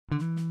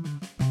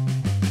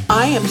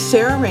I am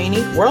Sarah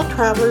Rainey, world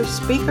traveler,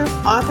 speaker,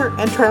 author,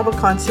 and travel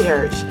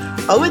concierge.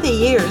 Over the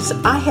years,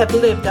 I have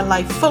lived a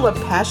life full of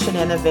passion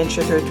and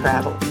adventure through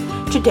travel.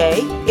 Today,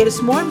 it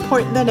is more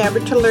important than ever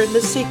to learn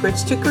the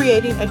secrets to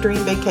creating a dream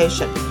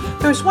vacation.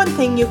 There's one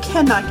thing you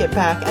cannot get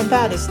back, and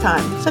that is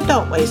time, so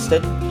don't waste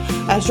it.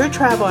 As your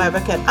travel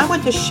advocate, I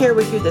want to share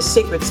with you the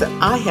secrets that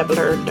I have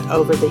learned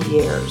over the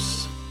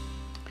years.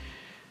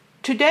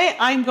 Today,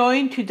 I'm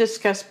going to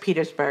discuss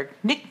Petersburg,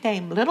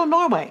 nicknamed Little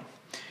Norway.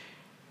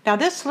 Now,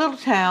 this little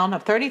town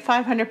of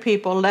 3,500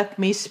 people left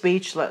me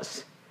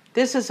speechless.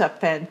 This is a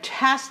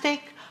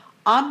fantastic,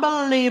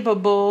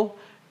 unbelievable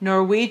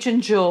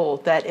Norwegian jewel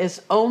that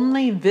is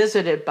only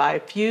visited by a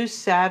few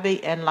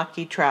savvy and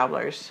lucky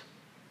travelers.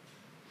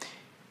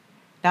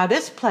 Now,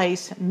 this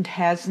place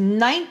has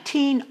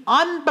 19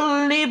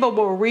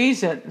 unbelievable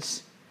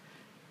reasons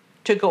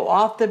to go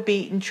off the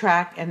beaten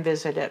track and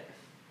visit it.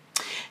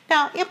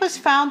 Now, it was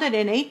founded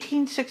in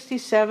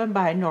 1867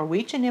 by a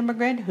Norwegian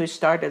immigrant who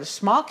started a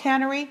small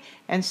cannery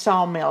and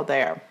sawmill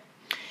there.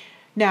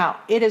 Now,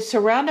 it is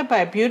surrounded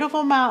by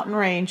beautiful mountain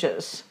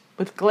ranges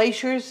with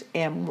glaciers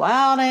and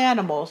wild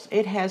animals.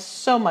 It has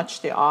so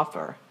much to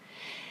offer.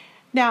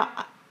 Now,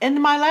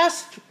 in my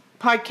last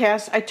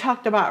podcast, I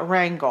talked about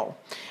Wrangell.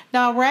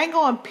 Now,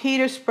 Wrangell and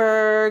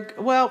Petersburg,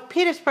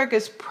 Petersburg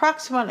is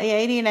approximately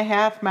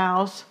 80.5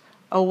 miles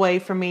away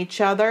from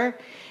each other.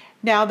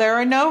 Now, there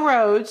are no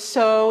roads,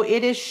 so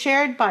it is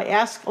shared by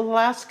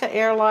Alaska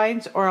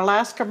Airlines or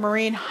Alaska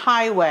Marine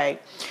Highway.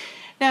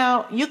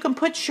 Now, you can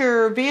put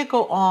your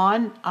vehicle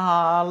on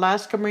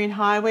Alaska Marine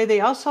Highway.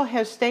 They also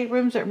have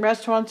staterooms and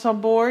restaurants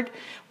on board.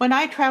 When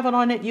I traveled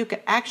on it, you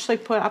could actually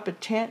put up a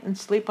tent and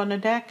sleep on the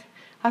deck.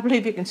 I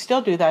believe you can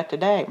still do that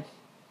today.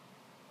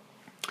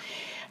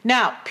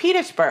 Now,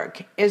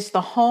 Petersburg is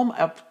the home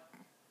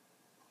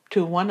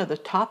to one of the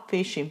top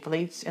fishing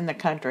fleets in the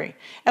country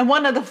and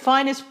one of the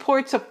finest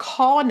ports of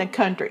call in the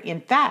country.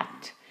 In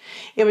fact,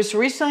 it was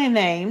recently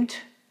named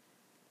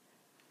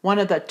one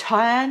of the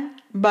 10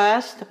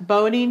 best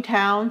boating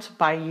towns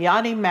by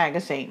Yachting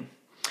Magazine.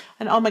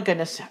 And oh my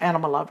goodness,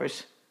 animal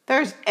lovers,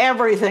 there's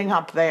everything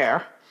up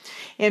there.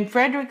 In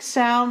Frederick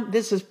Sound,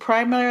 this is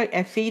primarily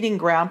a feeding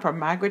ground for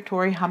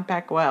migratory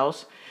humpback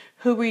whales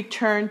who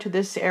return to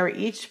this area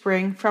each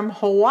spring from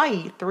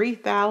Hawaii,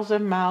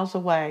 3,000 miles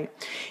away.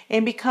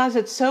 And because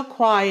it's so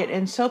quiet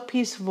and so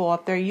peaceful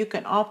up there, you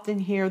can often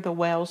hear the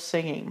whales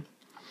singing.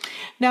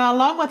 Now,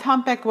 along with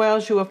humpback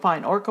whales, you will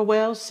find orca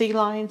whales, sea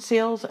lions,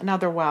 seals, and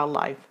other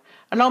wildlife.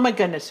 And oh my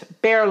goodness,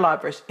 bear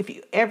lovers, if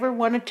you ever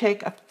want to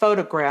take a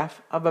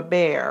photograph of a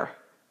bear,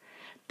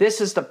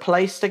 this is the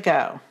place to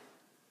go.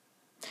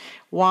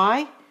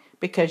 Why?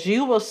 Because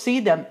you will see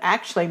them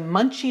actually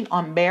munching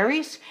on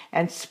berries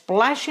and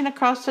splashing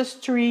across the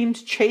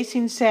streams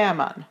chasing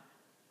salmon.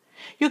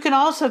 You can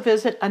also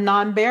visit a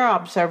non-bear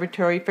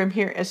observatory from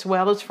here as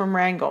well as from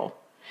Wrangell.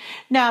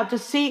 Now, to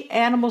see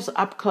animals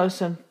up close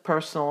and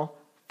personal,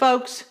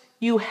 folks,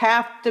 you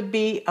have to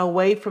be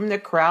away from the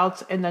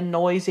crowds and the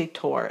noisy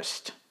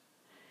tourists.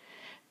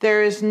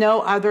 There is no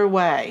other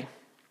way.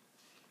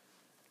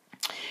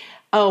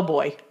 Oh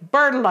boy,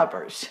 bird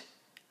lovers.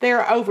 There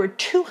are over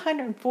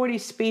 240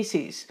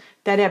 species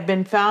that have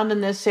been found in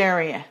this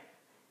area.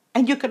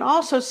 And you can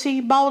also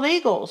see bald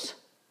eagles.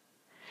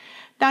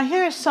 Now,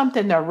 here's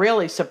something that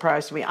really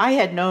surprised me. I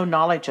had no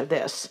knowledge of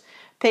this.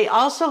 They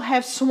also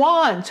have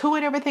swans. Who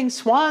would ever think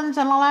swans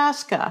in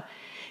Alaska?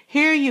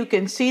 Here you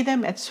can see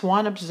them at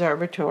Swan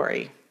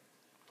Observatory.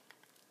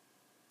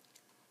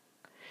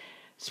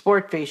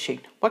 Sport fishing.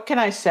 What can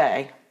I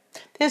say?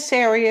 This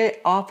area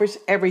offers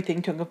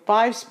everything to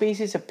 5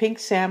 species of pink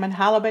salmon,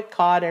 halibut,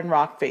 cod, and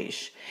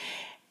rockfish.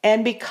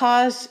 And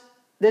because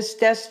this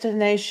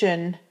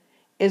destination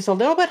is a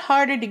little bit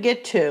harder to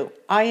get to,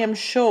 I am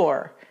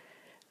sure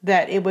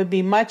that it would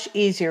be much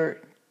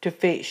easier to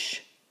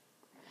fish.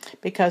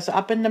 Because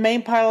up in the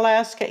main part of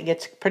Alaska, it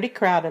gets pretty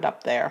crowded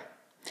up there.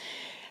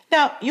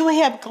 Now, you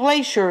have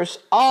glaciers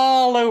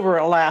all over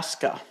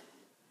Alaska.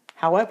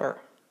 However,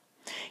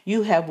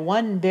 you have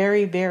one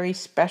very, very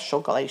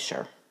special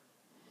glacier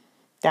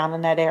down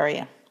in that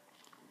area.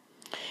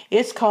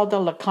 It's called the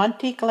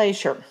LeConte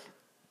Glacier.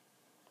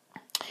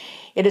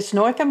 It is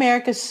North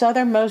America's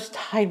southernmost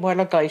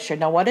tidewater glacier.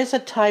 Now, what is a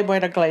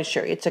tidewater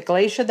glacier? It's a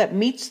glacier that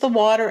meets the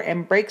water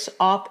and breaks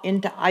off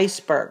into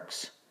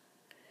icebergs.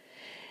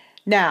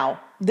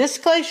 Now, this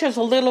glacier is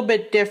a little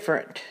bit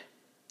different.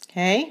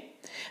 Okay?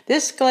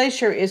 This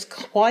glacier is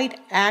quite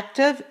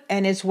active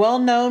and is well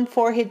known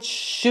for its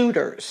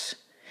shooters.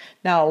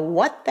 Now,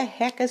 what the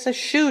heck is a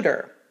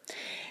shooter?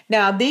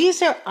 Now,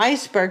 these are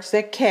icebergs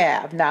that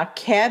calve. Now,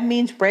 calve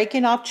means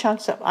breaking off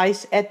chunks of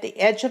ice at the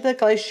edge of the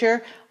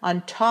glacier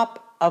on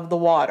top of the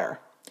water.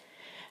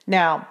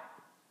 Now,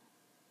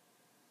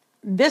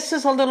 this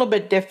is a little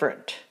bit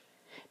different.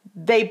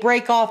 They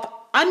break off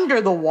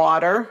under the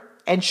water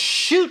and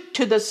shoot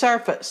to the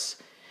surface.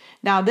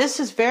 Now, this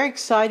is very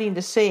exciting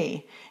to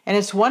see, and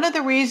it's one of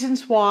the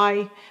reasons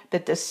why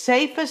that the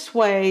safest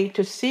way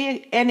to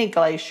see any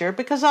glacier,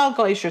 because all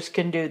glaciers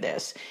can do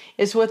this,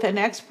 is with an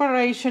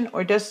exploration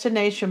or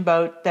destination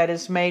boat that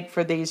is made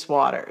for these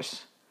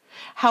waters.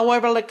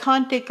 However,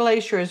 LeConte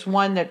Glacier is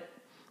one that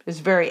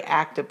is very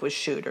active with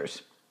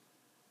shooters.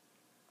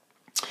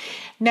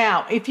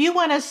 Now, if you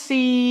want to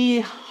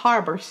see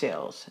harbor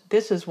seals,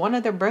 this is one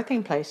of their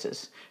birthing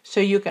places. So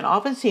you can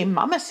often see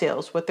mama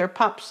seals with their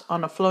pups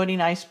on a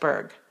floating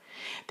iceberg.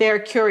 They are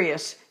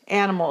curious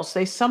animals.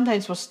 They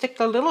sometimes will stick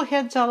their little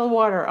heads out of the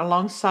water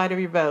alongside of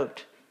your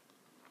boat.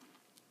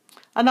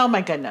 And oh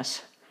my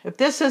goodness, if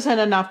this isn't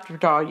enough to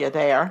draw you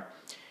there,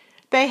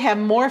 they have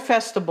more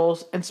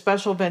festivals and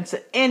special events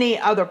than any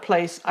other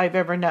place I've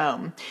ever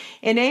known.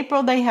 In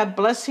April, they have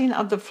Blessing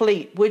of the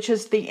Fleet, which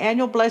is the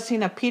annual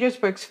blessing of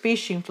Petersburg's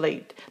fishing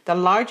fleet, the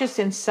largest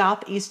in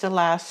Southeast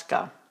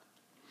Alaska.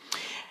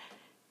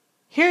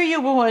 Here you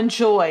will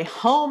enjoy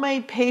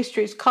homemade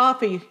pastries,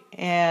 coffee,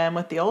 and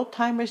with the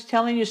old-timers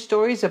telling you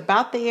stories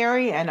about the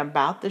area and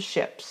about the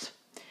ships.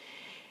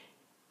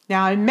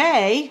 Now in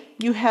May,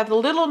 you have the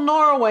Little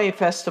Norway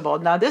Festival.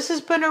 Now this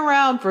has been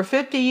around for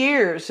 50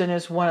 years and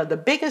is one of the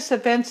biggest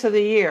events of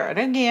the year. And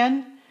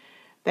again,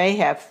 they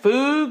have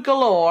food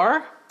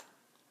galore.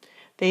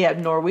 They have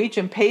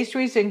Norwegian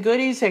pastries and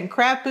goodies and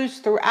craft booths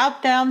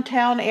throughout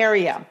downtown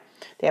area.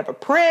 They have a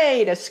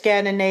parade, a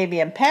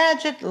Scandinavian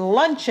pageant,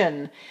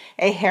 luncheon,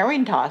 a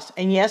herring toss,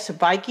 and yes,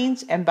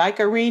 Vikings and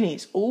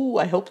Vikarinis. Ooh,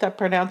 I hope I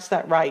pronounced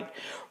that right.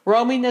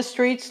 Roaming the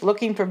streets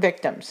looking for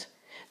victims.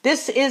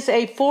 This is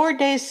a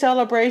 4-day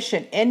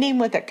celebration ending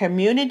with a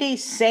community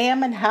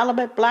salmon,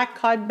 halibut, black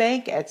cod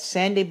bank at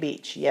Sandy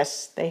Beach.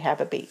 Yes, they have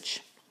a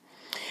beach.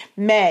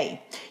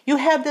 May, you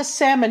have the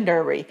Salmon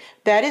Derby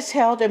that is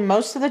held in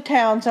most of the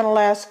towns in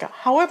Alaska.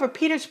 However,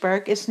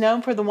 Petersburg is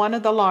known for one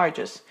of the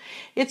largest.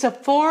 It's a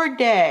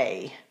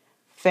 4-day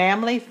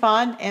family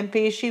fun and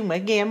fishing,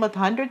 again with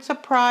hundreds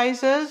of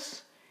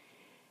prizes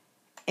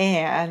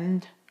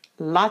and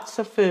lots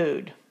of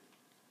food.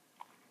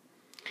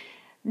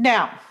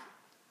 Now,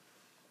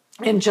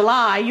 in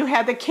July, you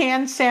have the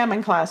Canned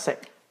Salmon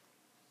Classic.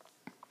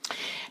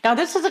 Now,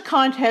 this is a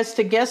contest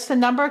to guess the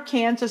number of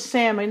cans of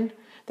salmon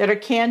that are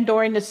canned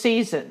during the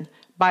season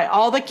by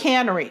all the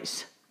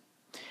canneries.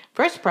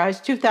 First prize,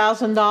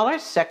 $2,000.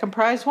 Second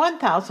prize,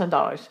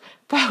 $1,000.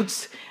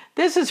 Folks,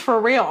 this is for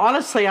real.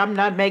 Honestly, I'm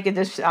not making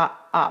this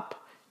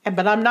up,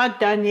 but I'm not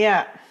done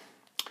yet.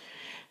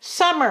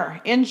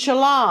 Summer, in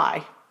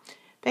July,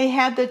 they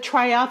had the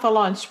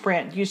triathlon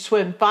sprint. You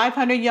swim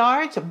 500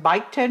 yards,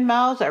 bike 10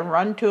 miles, and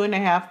run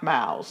 2.5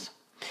 miles.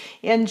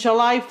 In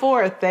July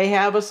 4th, they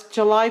have a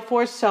July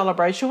 4th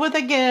celebration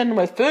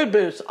with food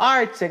booths,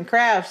 arts and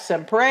crafts,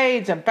 and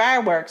parades and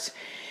fireworks.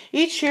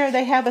 Each year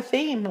they have a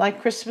theme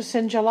like Christmas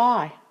in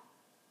July.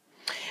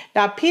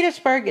 Now,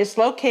 Petersburg is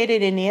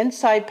located in the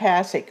Inside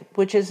Passage,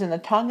 which is in the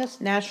Tongass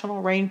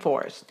National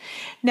Rainforest.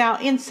 Now,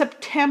 in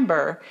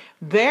September,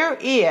 there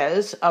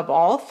is, of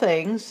all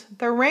things,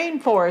 the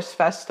Rainforest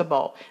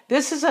Festival.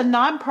 This is a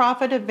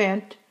nonprofit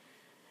event.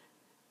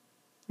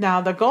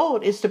 Now, the goal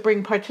is to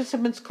bring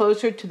participants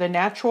closer to the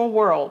natural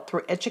world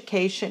through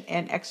education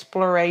and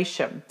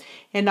exploration.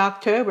 In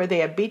October, they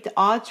have Beat the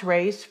Odds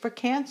race for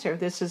cancer.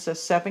 This is a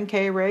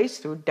 7K race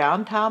through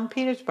downtown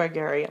Petersburg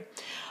area.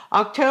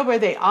 October,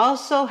 they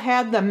also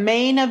have the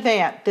main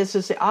event. This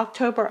is the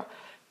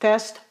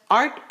Oktoberfest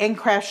Art and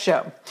Craft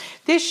Show.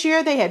 This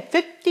year, they had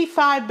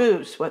 55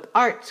 booths with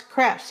arts,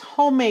 crafts,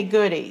 homemade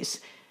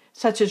goodies,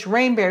 such as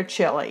reindeer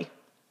chili,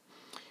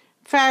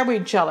 fairy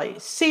jelly,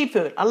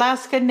 seafood,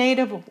 Alaska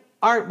native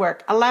artwork,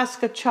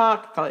 Alaska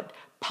chocolate,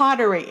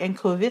 pottery, and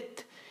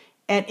Kuvit,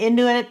 and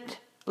Inuit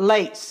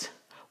lace.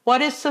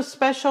 What is so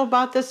special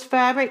about this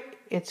fabric?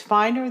 It's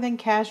finer than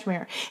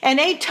cashmere and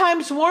 8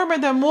 times warmer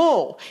than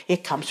wool.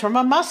 It comes from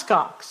a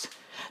muskox.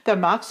 The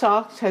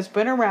muskox has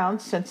been around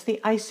since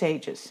the Ice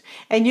Ages,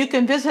 and you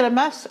can visit a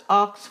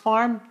muskox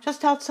farm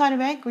just outside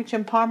of Anchorage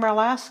in Palmer,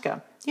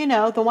 Alaska. You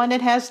know, the one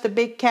that has the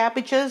big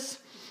cabbages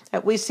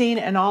that we've seen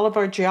in all of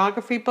our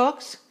geography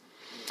books.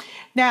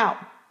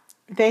 Now,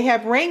 they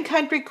have Rain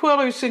Country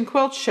Quilters and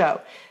Quilt Show.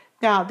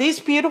 Now,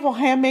 these beautiful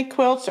handmade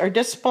quilts are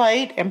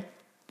displayed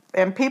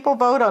and people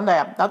vote on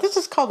them. Now, this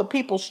is called the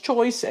People's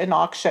Choice in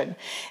Auction,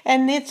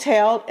 and it's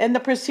held, and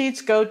the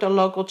proceeds go to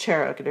local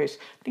charities.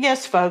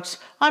 Yes, folks,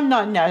 I'm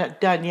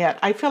not done yet.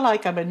 I feel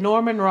like I'm a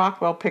Norman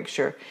Rockwell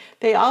picture.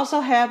 They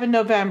also have in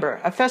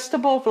November a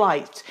Festival of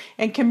Lights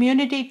and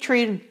community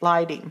tree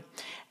lighting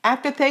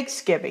after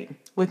Thanksgiving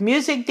with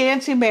music,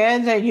 dancing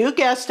bands, and you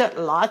guessed it,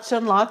 lots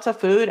and lots of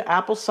food,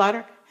 apple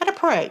cider, and a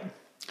parade.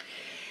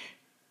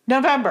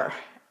 November.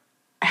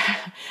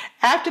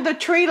 After the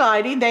tree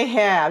lighting, they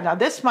have, now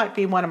this might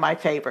be one of my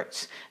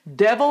favorites,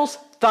 Devil's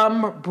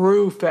Thumb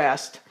Brew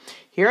Fest.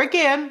 Here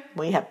again,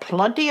 we have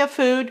plenty of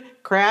food,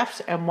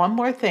 crafts, and one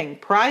more thing,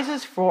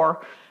 prizes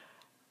for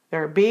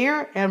their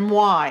beer and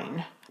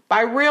wine. by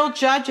real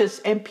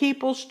judges and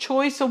People's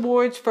Choice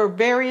Awards for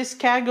various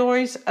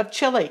categories of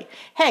chili.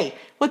 Hey,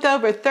 with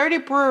over 30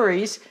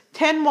 breweries,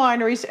 10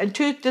 wineries, and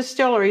 2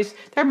 distilleries,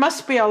 there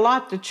must be a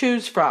lot to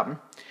choose from.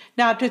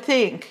 Now, to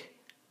think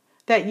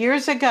that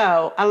years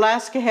ago,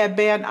 Alaska had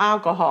banned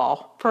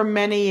alcohol for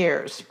many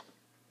years.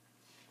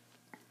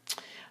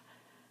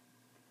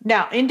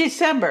 Now, in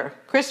December,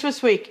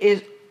 Christmas week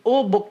is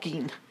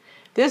Ulbuking.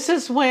 This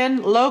is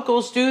when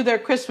locals do their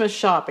Christmas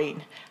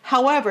shopping.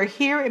 However,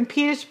 here in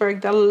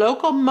Petersburg, the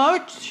local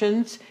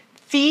merchants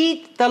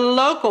feed the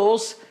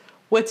locals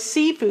with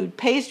seafood,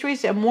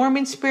 pastries, and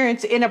warming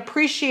spirits in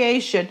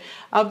appreciation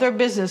of their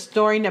business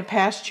during the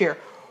past year.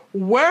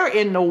 Where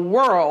in the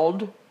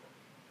world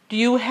do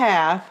you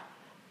have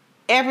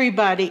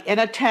everybody in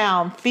a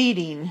town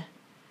feeding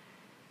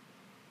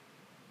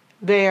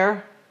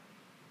their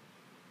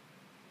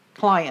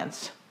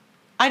clients?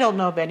 I don't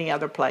know of any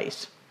other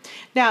place.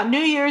 Now, New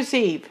Year's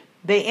Eve,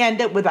 they end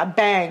it with a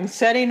bang,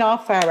 setting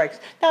off fireworks.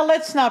 Now,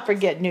 let's not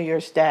forget New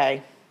Year's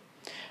Day,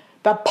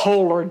 the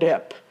polar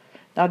dip.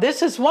 Now,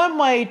 this is one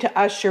way to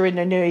usher in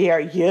the new year.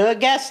 You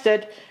guessed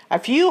it. A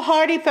few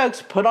hardy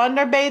folks put on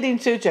their bathing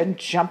suits and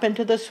jump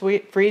into the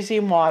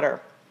freezing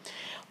water.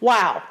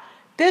 Wow,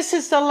 this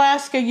is the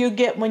Alaska you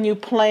get when you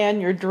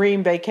plan your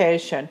dream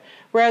vacation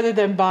rather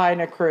than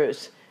buying a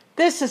cruise.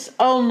 This is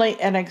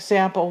only an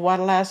example of what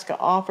Alaska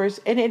offers,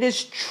 and it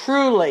is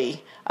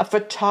truly a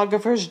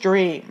photographer's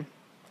dream.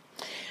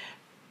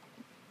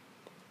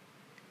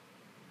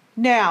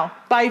 Now,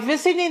 by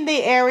visiting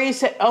the areas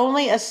that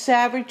only a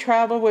savvy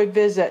traveler would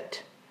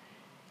visit,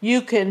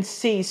 you can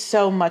see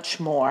so much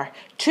more.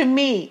 To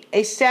me,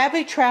 a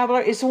savvy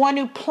traveler is one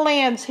who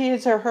plans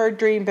his or her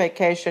dream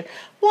vacation,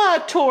 while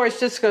a tourist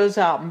just goes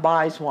out and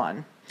buys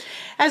one.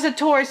 As a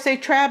tourist, they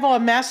travel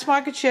on mass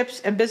market ships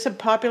and visit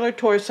popular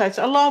tourist sites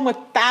along with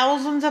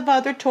thousands of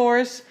other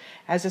tourists.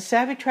 As a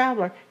savvy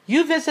traveler,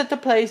 you visit the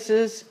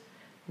places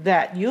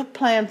that you've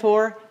planned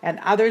for and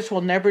others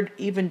will never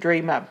even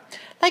dream of,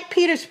 like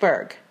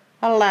Petersburg,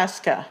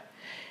 Alaska.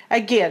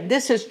 Again,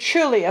 this is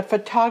truly a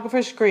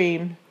photographer's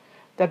dream,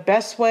 the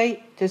best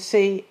way to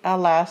see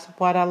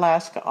what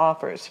Alaska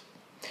offers.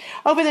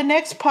 Over the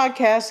next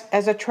podcast,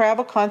 as a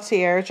travel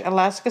concierge,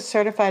 Alaska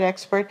certified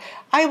expert,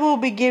 I will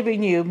be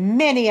giving you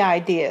many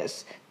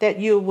ideas that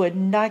you would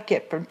not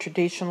get from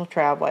traditional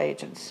travel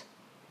agents.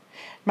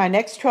 My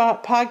next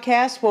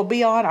podcast will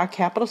be on our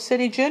capital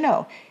city,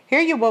 Juneau. Here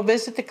you will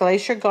visit the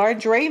Glacier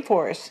Gardens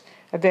Rainforest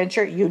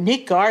Adventure,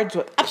 unique gardens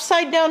with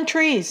upside-down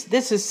trees.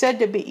 This is said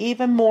to be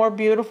even more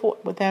beautiful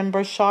than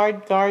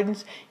Bouchard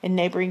Gardens in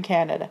neighboring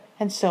Canada,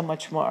 and so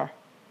much more.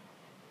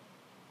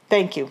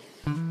 Thank you.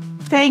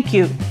 Thank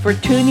you for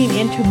tuning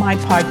into my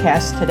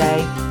podcast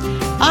today.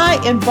 I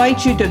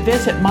invite you to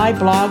visit my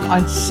blog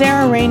on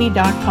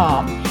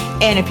sarahrainey.com.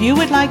 And if you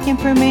would like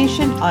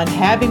information on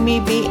having me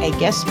be a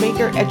guest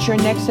speaker at your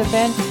next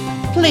event,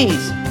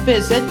 please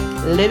visit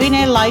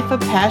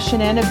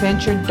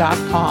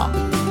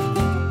livingalifeofpassionandadventure.com.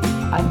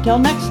 Until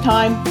next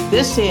time,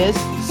 this is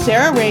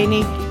Sarah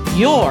Rainey,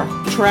 your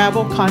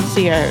travel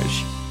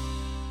concierge.